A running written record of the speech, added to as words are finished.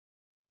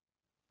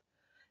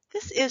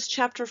This is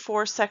Chapter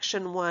 4,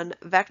 Section 1,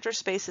 Vector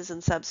Spaces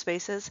and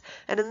Subspaces,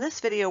 and in this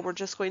video we're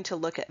just going to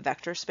look at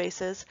vector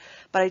spaces,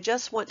 but I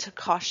just want to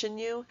caution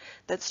you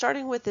that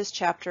starting with this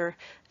chapter,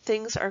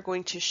 things are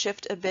going to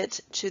shift a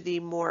bit to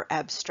the more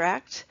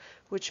abstract,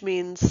 which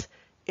means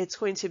it's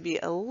going to be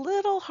a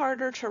little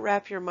harder to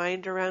wrap your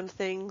mind around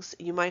things.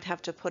 You might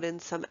have to put in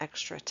some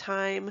extra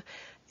time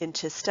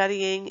into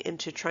studying,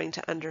 into trying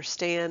to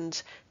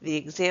understand the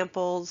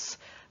examples.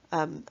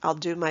 I'll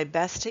do my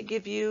best to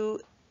give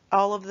you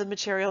all of the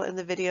material in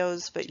the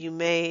videos, but you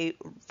may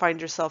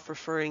find yourself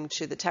referring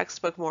to the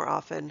textbook more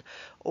often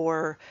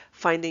or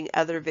finding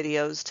other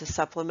videos to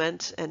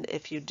supplement. And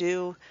if you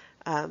do,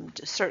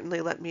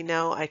 certainly let me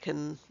know. I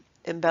can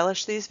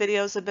embellish these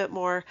videos a bit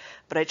more,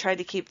 but I try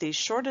to keep these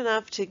short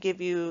enough to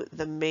give you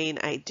the main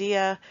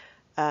idea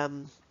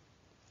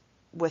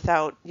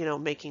without,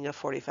 making a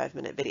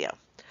 45-minute video.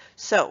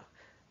 So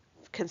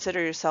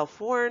consider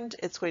yourself warned.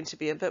 It's going to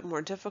be a bit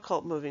more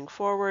difficult moving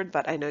forward,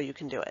 but I know you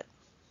can do it.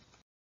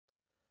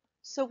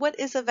 So what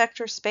is a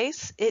vector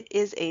space? It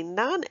is a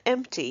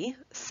non-empty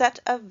set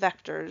of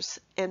vectors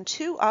and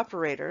two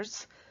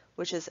operators,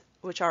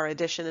 which are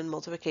addition and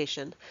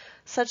multiplication,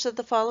 such that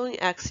the following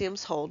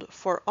axioms hold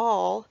for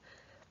all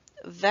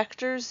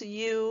vectors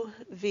u,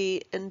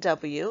 v, and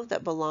w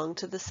that belong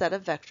to the set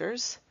of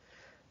vectors.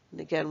 And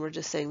again, we're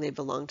just saying they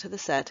belong to the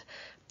set.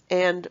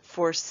 And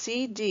for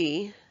c,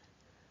 d,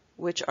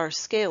 which are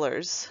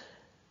scalars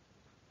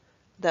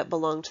that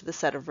belong to the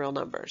set of real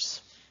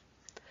numbers.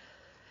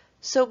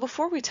 So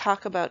before we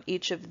talk about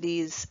each of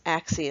these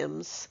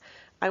axioms,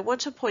 I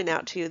want to point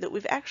out to you that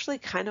we've actually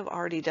kind of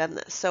already done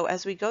this. So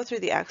as we go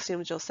through the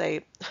axioms, you'll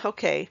say,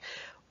 okay,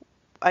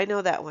 I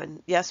know that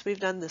one. Yes,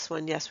 we've done this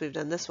one. Yes, we've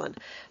done this one.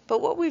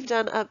 But what we've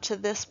done up to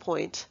this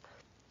point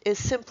is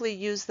simply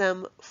use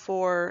them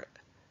for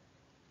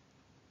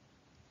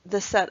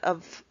the set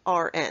of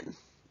Rn.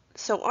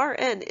 So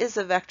Rn is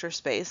a vector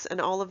space,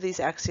 and all of these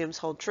axioms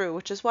hold true,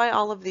 which is why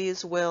all of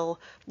these will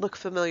look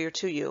familiar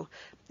to you,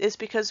 is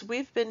because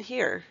we've been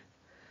here.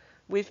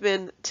 We've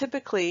been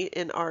typically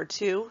in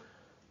R2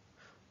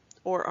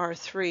 or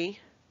R3,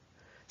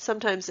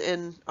 sometimes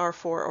in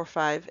R4 or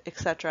 5,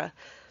 etc.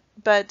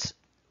 But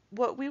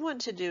what we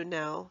want to do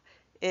now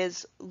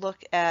is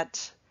look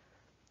at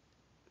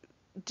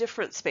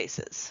different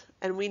spaces,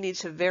 and we need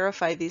to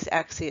verify these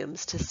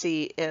axioms to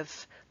see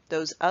if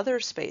those other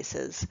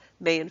spaces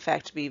may in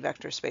fact be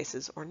vector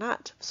spaces or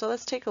not. So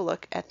let's take a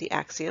look at the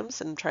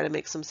axioms and try to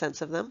make some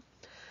sense of them.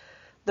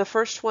 The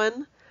first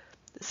one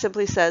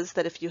simply says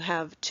that if you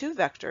have two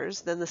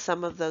vectors, then the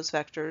sum of those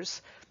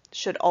vectors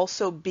should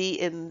also be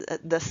in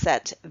the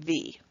set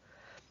V.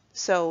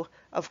 So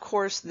of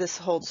course this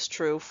holds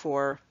true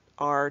for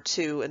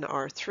R2 and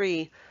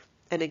R3,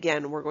 and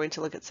again we're going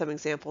to look at some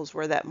examples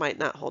where that might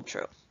not hold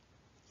true.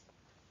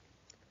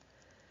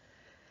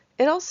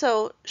 It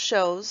also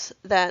shows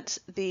that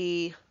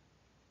the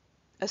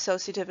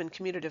associative and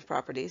commutative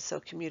properties,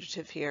 so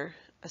commutative here,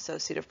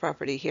 associative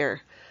property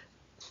here,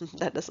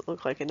 that doesn't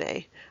look like an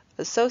A,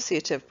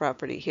 associative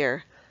property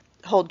here,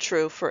 hold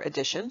true for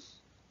addition.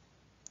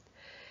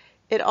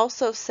 It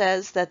also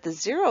says that the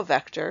zero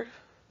vector,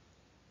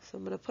 so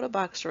I'm going to put a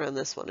box around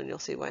this one and you'll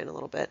see why in a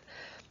little bit.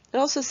 It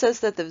also says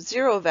that the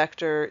zero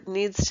vector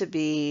needs to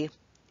be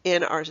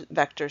in our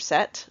vector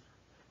set,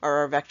 or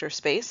our vector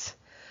space,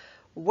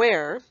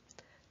 where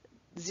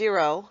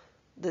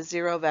the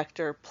zero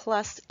vector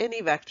plus any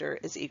vector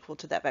is equal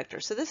to that vector.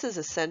 So this is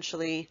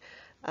essentially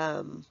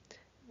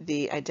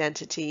the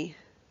identity,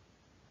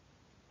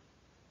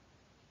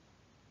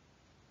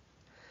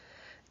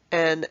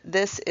 and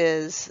this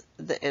is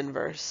the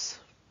inverse.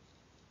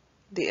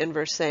 The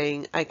inverse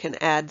saying I can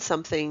add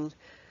something,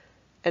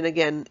 and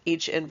again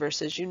each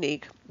inverse is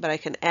unique, but I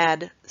can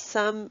add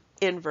some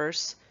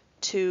inverse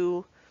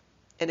to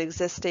an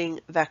existing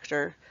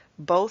vector.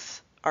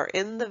 Both are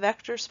in the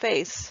vector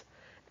space,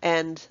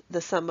 and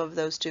the sum of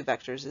those two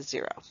vectors is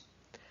 0.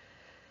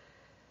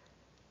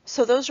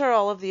 So those are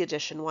all of the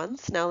addition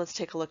ones. Now let's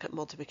take a look at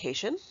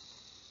multiplication.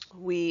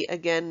 We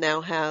again now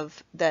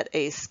have that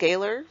a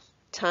scalar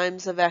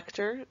times a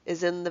vector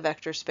is in the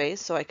vector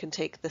space, so I can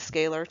take the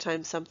scalar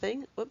times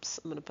something.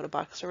 Whoops, I'm going to put a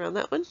box around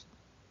that one.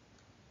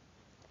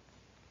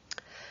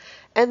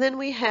 And then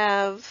we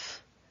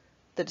have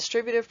the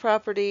distributive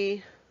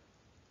property,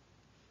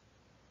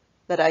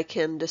 that I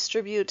can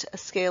distribute a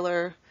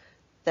scalar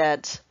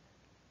that,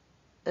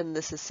 and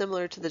this is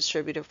similar to the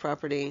distributive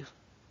property,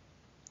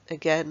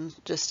 again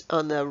just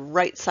on the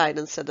right side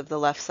instead of the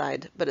left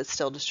side, but it's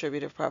still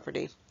distributive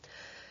property.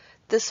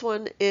 This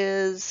one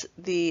is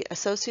the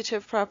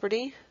associative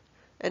property,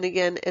 and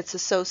again it's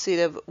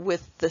associative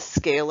with the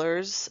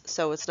scalars,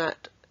 so it's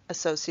not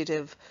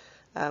associative.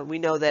 We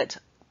know that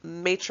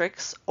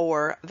matrix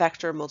or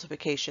vector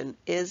multiplication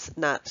is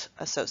not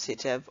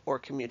associative or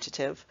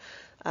commutative,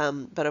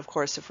 but of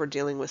course if we're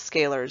dealing with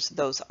scalars,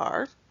 those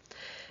are.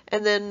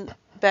 And then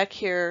back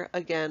here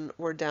again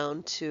we're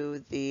down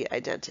to the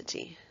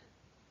identity.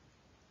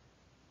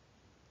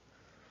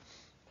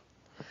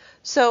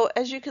 So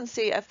as you can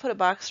see, I've put a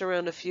box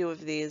around a few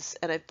of these,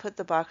 and I've put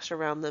the box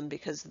around them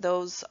because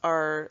those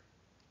are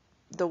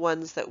the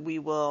ones that we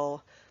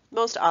will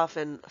most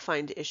often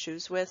find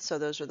issues with. So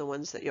those are the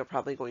ones that you're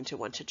probably going to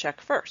want to check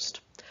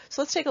first.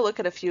 So let's take a look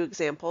at a few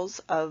examples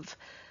of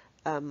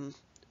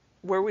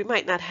where we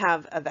might not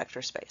have a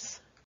vector space.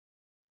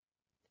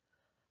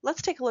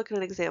 Let's take a look at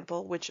an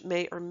example which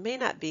may or may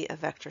not be a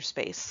vector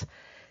space.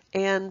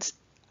 And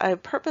I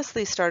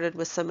purposely started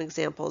with some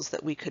examples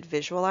that we could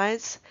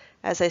visualize.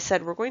 As I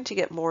said, we're going to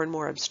get more and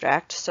more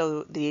abstract,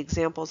 so the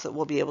examples that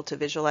we'll be able to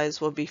visualize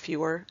will be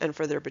fewer and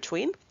further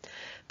between.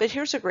 But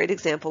here's a great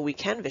example we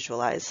can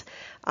visualize.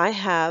 I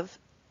have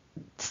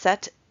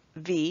set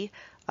V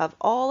of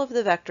all of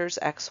the vectors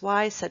x,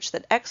 y such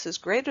that x is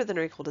greater than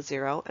or equal to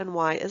 0 and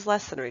y is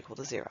less than or equal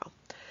to 0.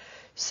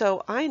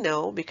 So I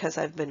know, because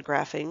I've been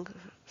graphing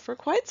for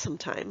quite some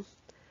time,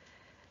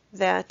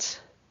 that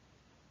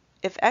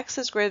if x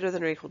is greater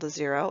than or equal to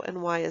 0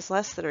 and y is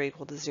less than or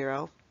equal to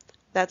 0,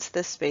 that's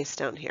this space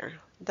down here.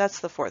 That's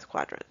the fourth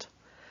quadrant.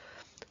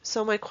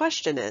 So my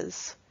question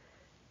is,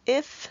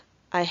 if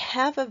I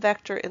have a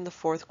vector in the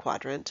fourth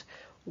quadrant,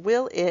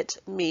 will it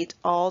meet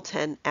all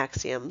 10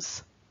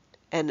 axioms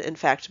and in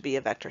fact be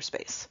a vector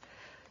space?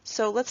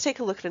 So let's take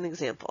a look at an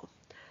example.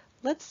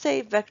 Let's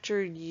say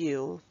vector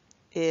u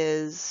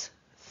is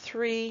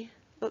 3,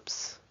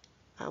 oops,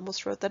 I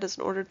almost wrote that as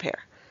an ordered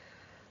pair,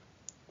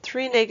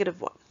 3,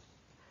 negative 1.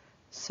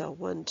 So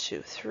 1,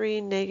 2,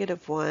 3,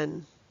 negative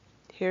 1.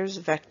 Here's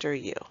vector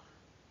u.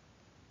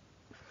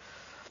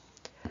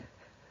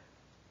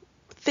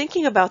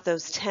 Thinking about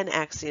those 10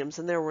 axioms,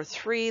 and there were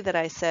 3 that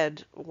I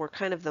said were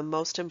kind of the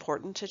most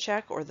important to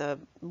check, or the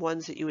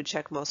ones that you would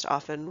check most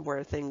often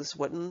where things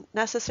wouldn't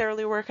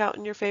necessarily work out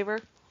in your favor.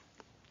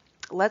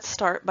 Let's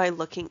start by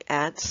looking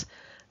at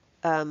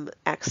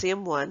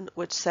axiom 1,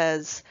 which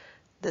says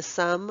the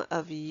sum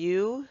of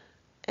u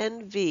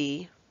and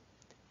v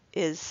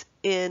is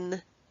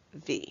in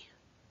V.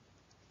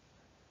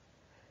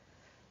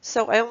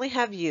 So I only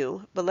have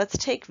u, but let's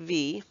take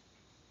v,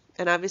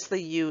 and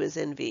obviously u is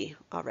in V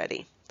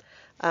already.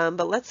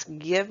 But let's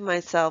give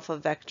myself a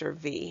vector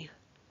v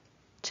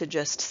to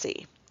just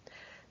see.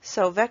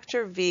 So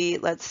vector v,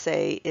 let's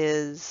say,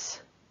 is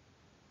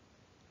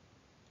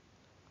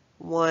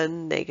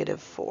 1,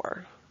 negative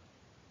 4.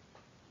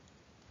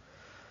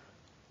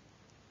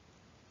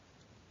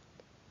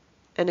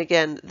 And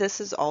again, this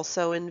is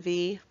also in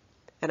V.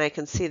 And I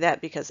can see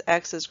that because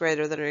x is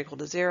greater than or equal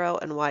to 0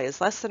 and y is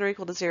less than or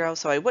equal to 0.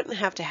 So I wouldn't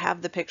have to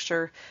have the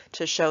picture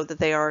to show that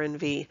they are in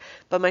V.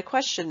 But my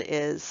question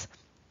is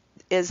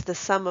the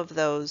sum of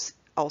those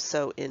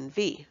also in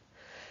V?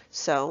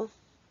 So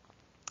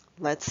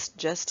let's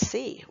just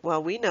see.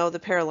 Well, we know the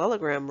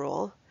parallelogram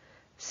rule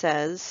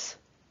says,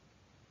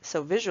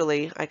 so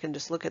visually I can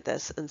just look at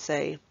this and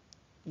say,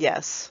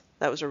 yes,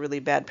 that was a really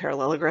bad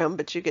parallelogram,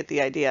 but you get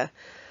the idea.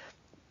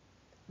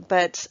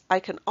 But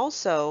I can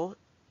also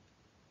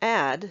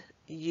add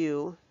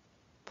u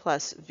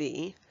plus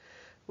v,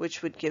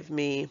 which would give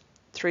me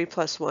 3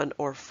 plus 1,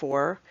 or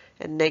 4,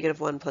 and negative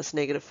 1 plus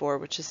negative 4,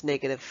 which is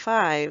negative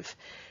 5.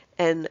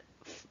 And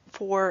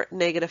 4,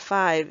 negative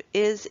 5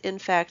 is in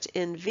fact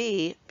in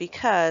V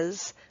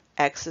because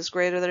x is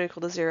greater than or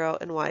equal to 0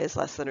 and y is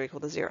less than or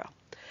equal to 0.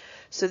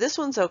 So this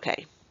one's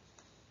okay.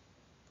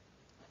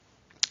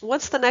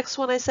 What's the next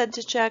one I said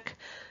to check?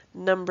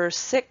 Number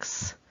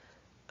 6.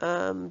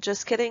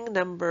 Just kidding.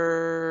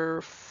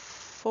 Number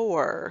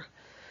 4.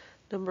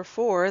 Number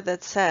 4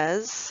 that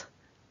says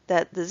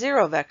that the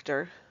 0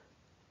 vector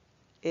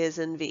is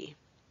in V.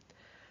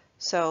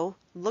 So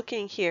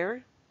looking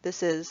here,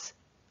 this is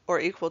or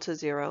equal to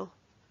 0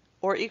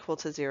 or equal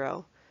to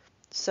 0.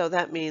 So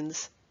that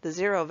means the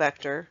 0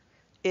 vector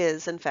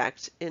is in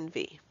fact in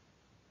V.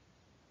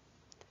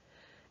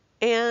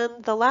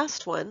 And the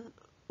last one,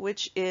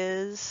 which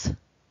is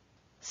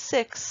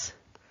 6,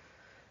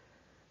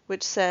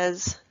 which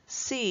says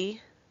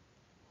C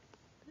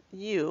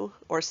U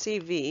or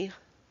CV,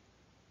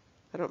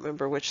 I don't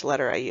remember which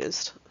letter I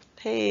used.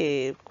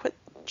 Hey, quit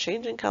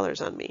changing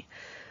colors on me.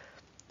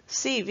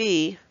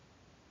 CV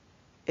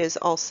is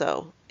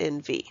also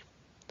in V.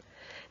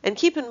 And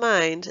keep in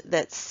mind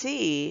that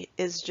C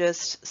is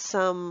just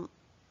some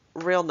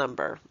real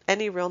number,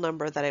 any real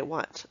number that I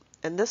want.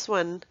 And this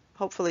one,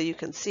 hopefully you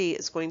can see,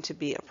 is going to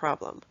be a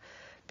problem.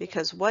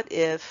 Because what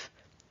if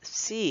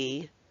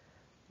C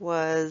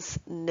was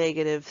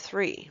negative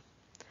 3?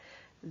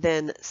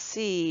 Then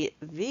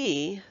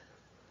CV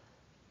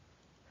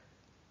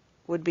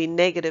would be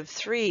negative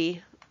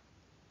 3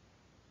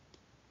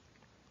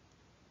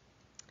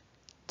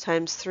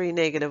 times 3,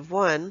 negative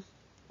 1,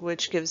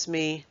 which gives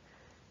me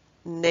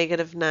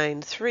negative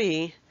 9,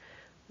 3,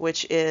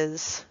 which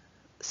is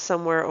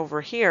somewhere over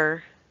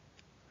here,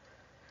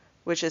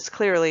 which is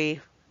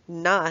clearly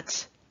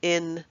not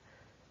in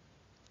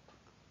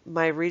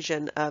my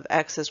region of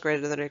x is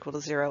greater than or equal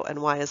to 0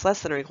 and y is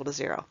less than or equal to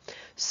 0.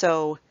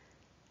 So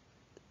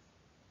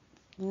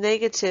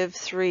negative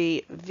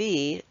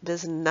 3v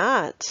does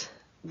not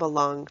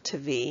belong to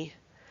V,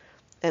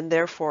 and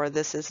therefore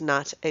this is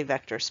not a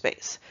vector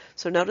space.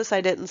 So notice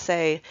I didn't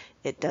say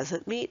it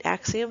doesn't meet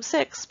axiom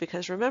 6,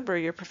 because remember,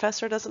 your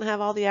professor doesn't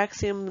have all the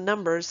axiom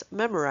numbers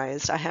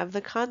memorized. I have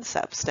the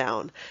concepts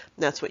down. And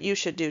that's what you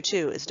should do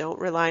too, is don't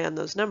rely on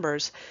those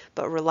numbers,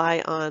 but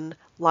rely on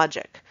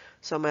logic.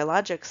 So my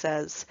logic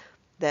says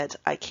that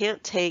I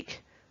can't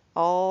take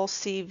all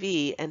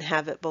CV and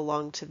have it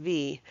belong to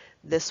V.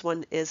 This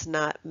one is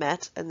not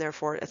met, and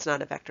therefore it's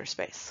not a vector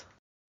space.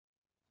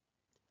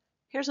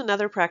 Here's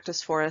another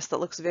practice for us that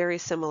looks very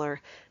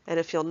similar, and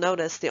if you'll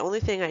notice, the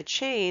only thing I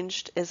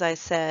changed is I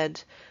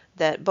said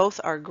that both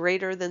are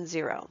greater than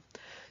 0.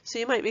 So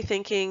you might be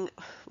thinking,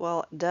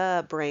 well,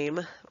 duh,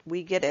 Brame,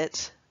 we get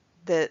it,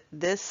 that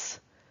this,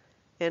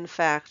 in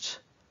fact,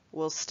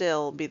 will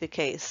still be the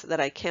case, that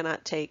I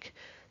cannot take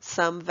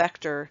some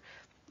vector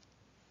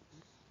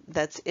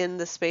that's in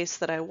the space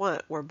that I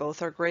want, where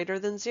both are greater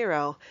than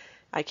 0.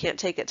 I can't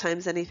take it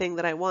times anything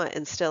that I want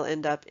and still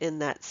end up in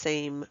that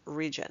same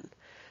region.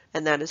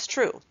 And that is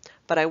true.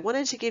 But I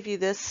wanted to give you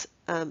this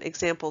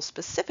example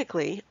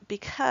specifically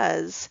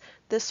because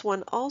this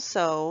one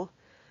also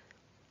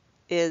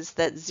is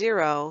that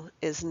 0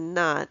 is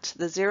not,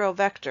 the 0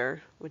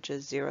 vector, which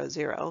is 0,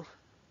 0,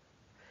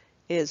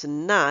 is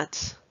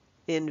not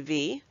in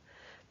V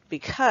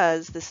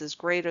because this is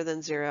greater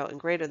than 0 and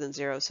greater than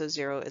 0, so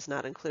 0 is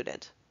not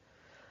included.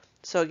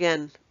 So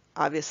again,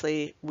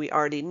 obviously we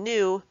already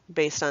knew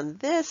based on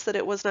this that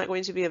it was not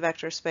going to be a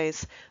vector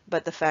space,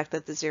 but the fact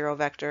that the 0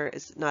 vector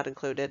is not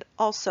included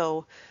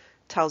also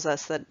tells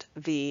us that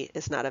V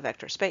is not a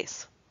vector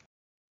space.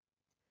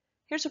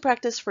 Here's a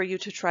practice for you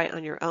to try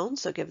on your own,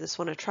 so give this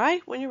one a try.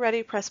 When you're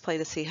ready, press play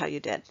to see how you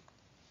did.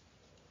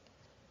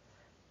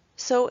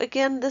 So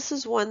again, this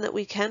is one that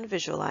we can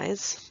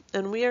visualize,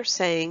 and we are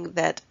saying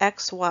that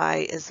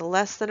xy is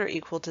less than or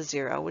equal to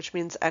 0, which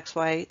means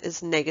xy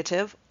is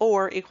negative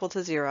or equal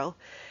to 0,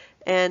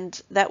 and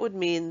that would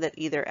mean that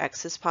either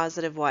x is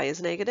positive, y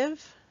is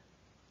negative,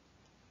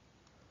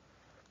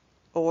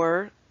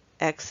 or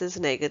x is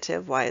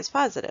negative, y is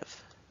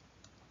positive.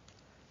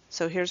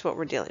 So here's what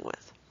we're dealing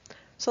with.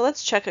 So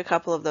let's check a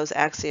couple of those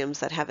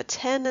axioms that have a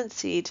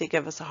tendency to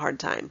give us a hard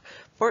time.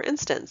 For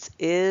instance,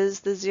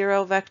 is the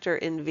 0 vector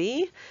in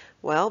V?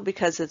 Well,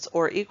 because it's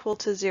or equal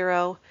to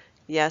 0,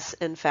 yes,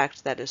 in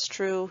fact, that is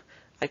true.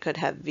 I could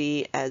have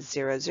V as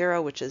 0,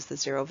 0, which is the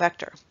 0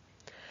 vector.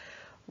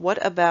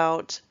 What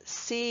about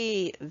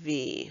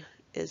CV?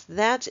 Is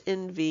that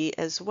in V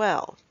as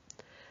well?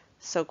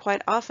 So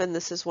quite often,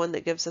 this is one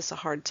that gives us a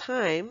hard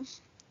time.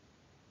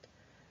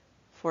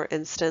 For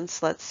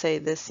instance, let's say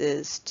this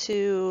is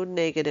 2,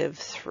 negative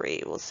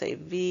 3. We'll say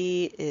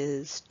V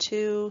is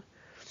 2,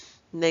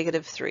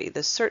 negative 3.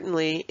 This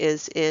certainly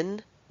is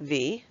in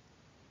V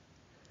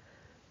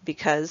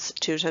because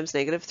 2 times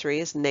negative 3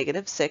 is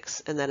negative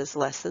 6, and that is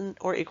less than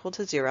or equal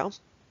to 0.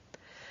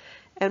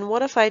 And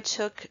what if I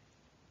took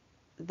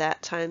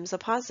that times a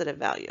positive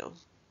value?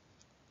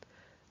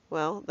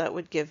 Well, that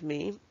would give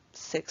me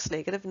 6,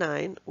 negative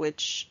 9,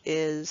 which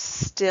is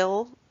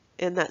still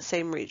in that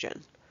same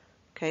region.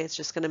 Okay, it's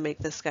just going to make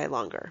this guy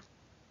longer.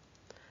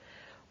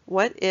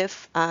 What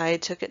if I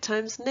took it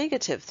times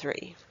negative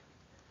 3?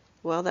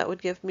 Well, that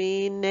would give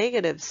me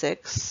negative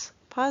 6,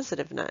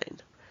 positive 9.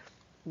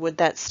 Would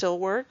that still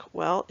work?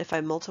 Well, if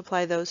I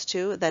multiply those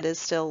two, that is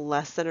still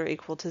less than or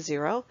equal to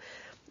 0.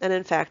 And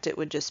in fact, it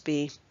would just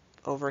be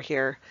over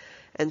here.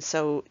 And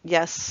so,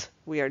 yes,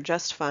 we are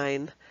just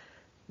fine.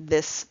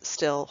 This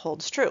still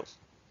holds true.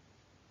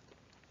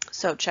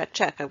 So check,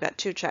 check. I've got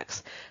 2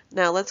 checks.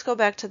 Now let's go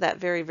back to that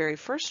very, very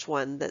first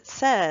one that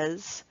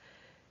says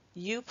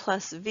U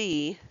plus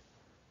V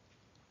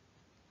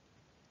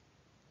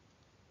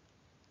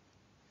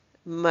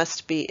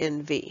must be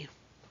in V.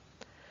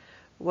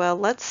 Well,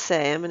 let's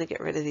say, I'm going to get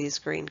rid of these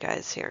green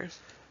guys here.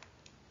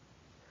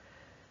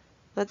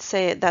 Let's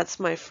say that's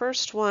my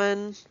first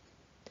one,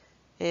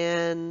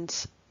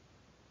 and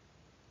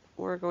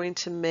we're going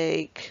to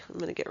make, I'm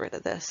going to get rid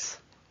of this.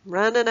 I'm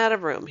running out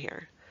of room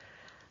here.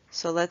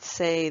 So let's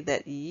say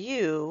that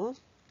U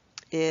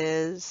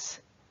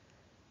is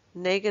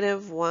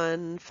negative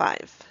 1,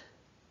 5.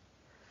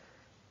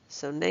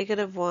 So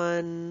negative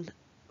 1,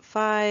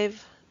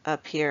 5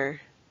 up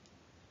here.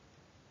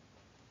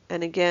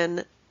 And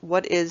again,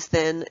 what is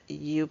then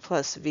U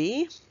plus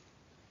V?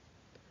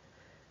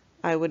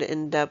 I would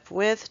end up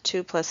with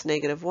 2 plus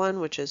negative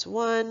 1, which is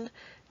 1,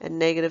 and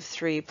negative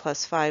 3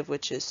 plus 5,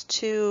 which is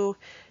 2,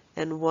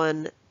 and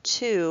 1,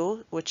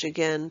 2, which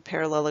again,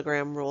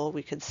 parallelogram rule,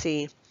 we could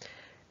see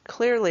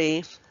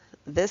clearly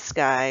this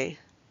guy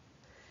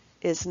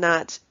is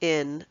not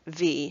in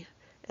V,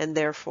 and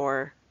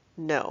therefore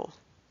no,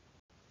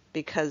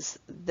 because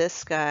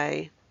this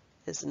guy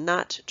is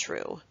not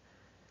true.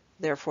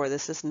 Therefore,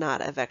 this is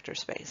not a vector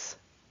space.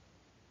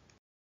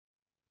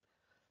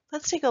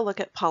 Let's take a look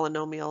at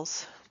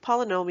polynomials.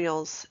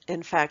 Polynomials,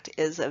 in fact,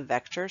 is a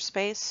vector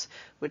space,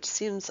 which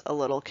seems a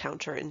little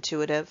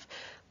counterintuitive,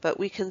 but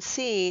we can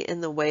see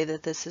in the way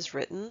that this is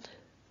written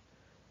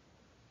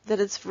that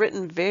it's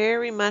written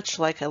very much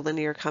like a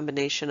linear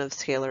combination of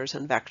scalars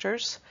and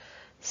vectors.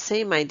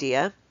 Same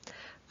idea.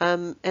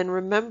 And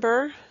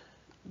remember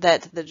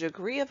that the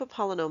degree of a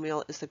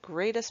polynomial is the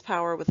greatest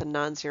power with a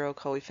non-zero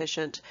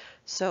coefficient.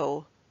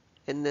 So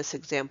in this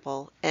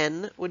example,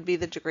 n would be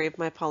the degree of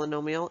my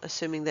polynomial,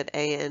 assuming that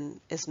an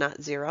is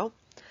not 0.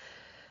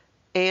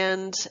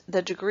 And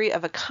the degree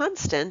of a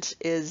constant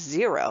is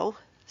 0.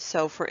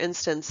 So for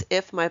instance,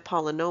 if my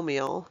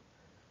polynomial,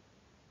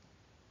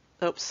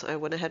 oops, I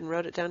went ahead and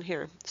wrote it down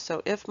here.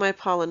 So if my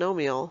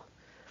polynomial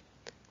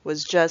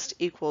was just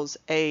equals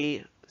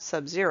a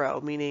sub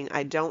 0, meaning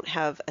I don't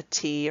have a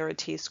t or a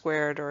t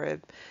squared or a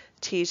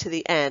t to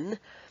the n,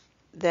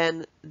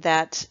 then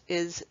that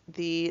is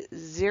the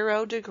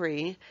 0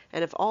 degree.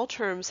 And if all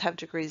terms have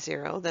degree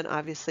 0, then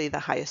obviously the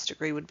highest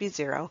degree would be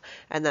 0,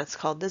 and that's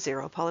called the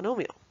 0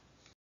 polynomial.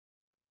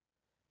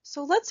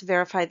 So let's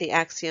verify the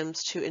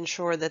axioms to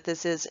ensure that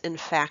this is in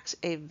fact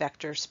a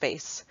vector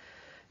space.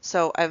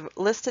 So I've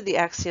listed the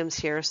axioms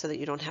here so that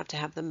you don't have to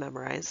have them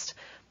memorized.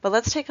 But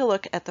let's take a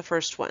look at the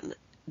first one,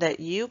 that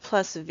u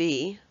plus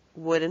v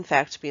would in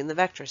fact be in the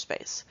vector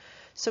space.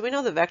 So we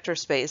know the vector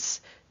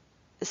space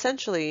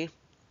essentially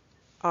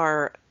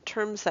are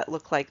terms that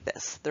look like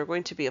this. They're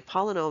going to be a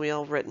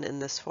polynomial written in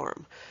this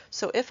form.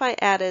 So if I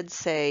added,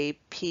 say,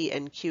 p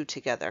and q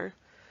together,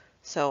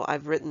 so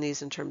I've written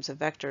these in terms of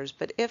vectors,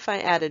 but if I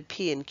added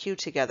p and q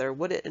together,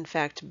 would it in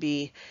fact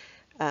be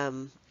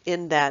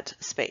in that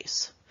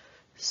space?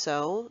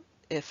 So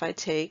if I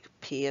take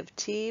p of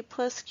t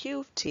plus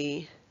q of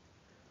t,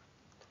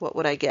 what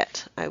would I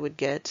get? I would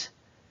get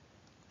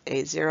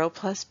a0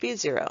 plus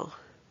b0.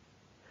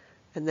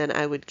 And then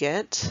I would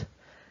get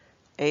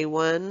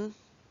a1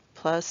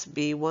 plus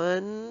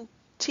b1t,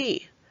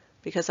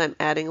 because I'm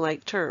adding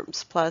like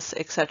terms, plus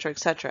etc.,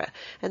 etc.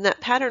 And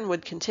that pattern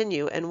would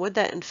continue, and would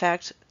that in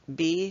fact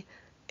be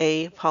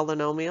a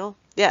polynomial?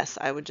 Yes,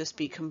 I would just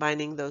be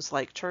combining those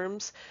like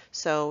terms,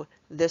 so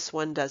this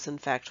one does in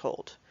fact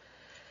hold.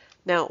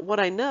 Now, what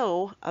I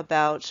know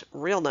about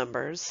real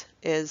numbers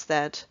is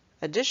that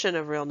addition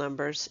of real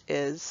numbers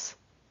is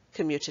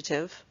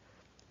commutative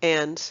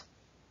and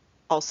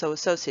also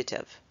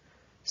associative.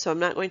 So I'm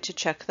not going to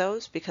check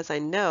those because I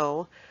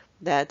know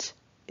that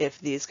if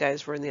these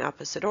guys were in the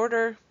opposite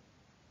order,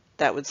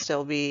 that would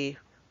still be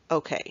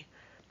okay.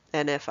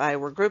 And if I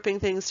were grouping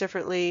things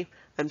differently,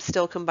 I'm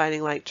still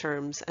combining like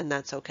terms, and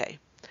that's okay.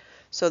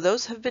 So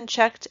those have been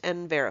checked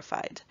and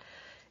verified.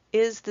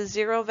 Is the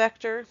 0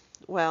 vector?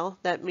 Well,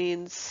 that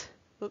means,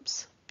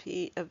 oops,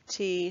 p of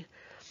t.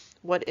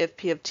 What if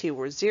p of t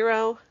were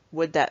 0?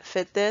 Would that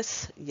fit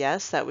this?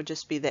 Yes, that would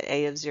just be that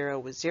a of 0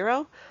 was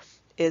 0.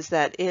 Is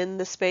that in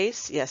the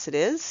space? Yes, it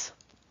is.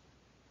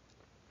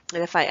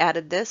 And if I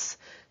added this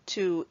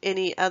to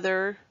any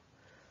other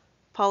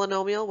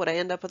polynomial, would I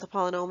end up with a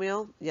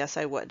polynomial? Yes,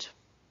 I would.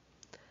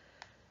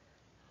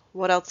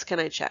 What else can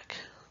I check?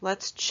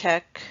 Let's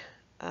check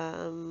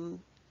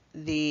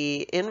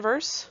the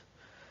inverse.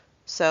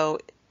 So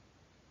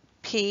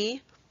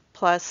p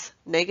plus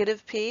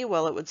negative p,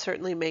 well, it would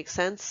certainly make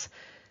sense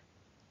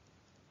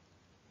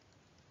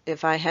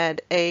if I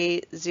had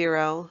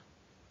a0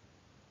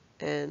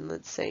 and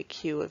let's say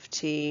q of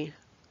t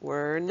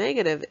were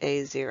negative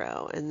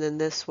a0, and then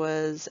this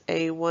was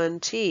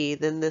a1t,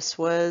 then this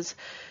was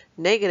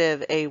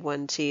negative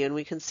a1t, and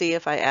we can see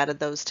if I added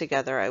those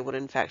together, I would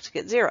in fact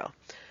get 0.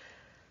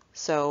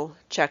 So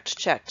checked,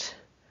 checked.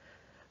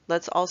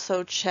 Let's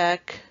also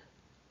check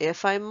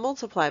if I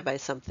multiply by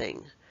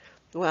something.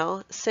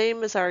 Well,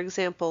 same as our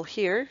example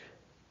here.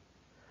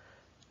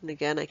 And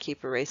again, I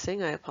keep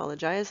erasing, I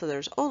apologize, so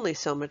there's only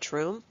so much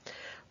room.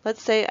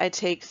 Let's say I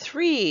take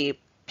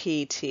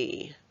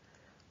 3pt.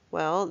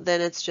 Well,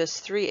 then it's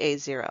just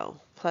 3a0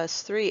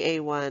 plus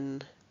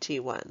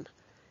 3a1t1,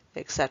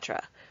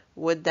 etc.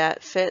 Would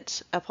that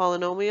fit a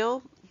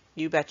polynomial?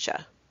 You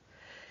betcha.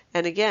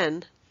 And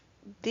again,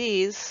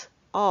 these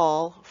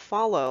all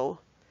follow.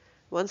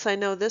 Once I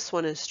know this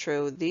one is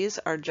true, these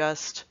are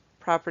just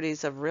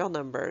properties of real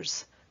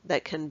numbers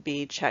that can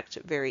be checked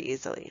very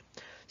easily.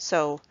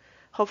 So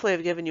hopefully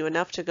I've given you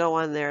enough to go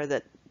on there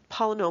that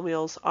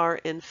polynomials are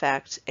in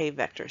fact a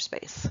vector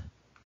space.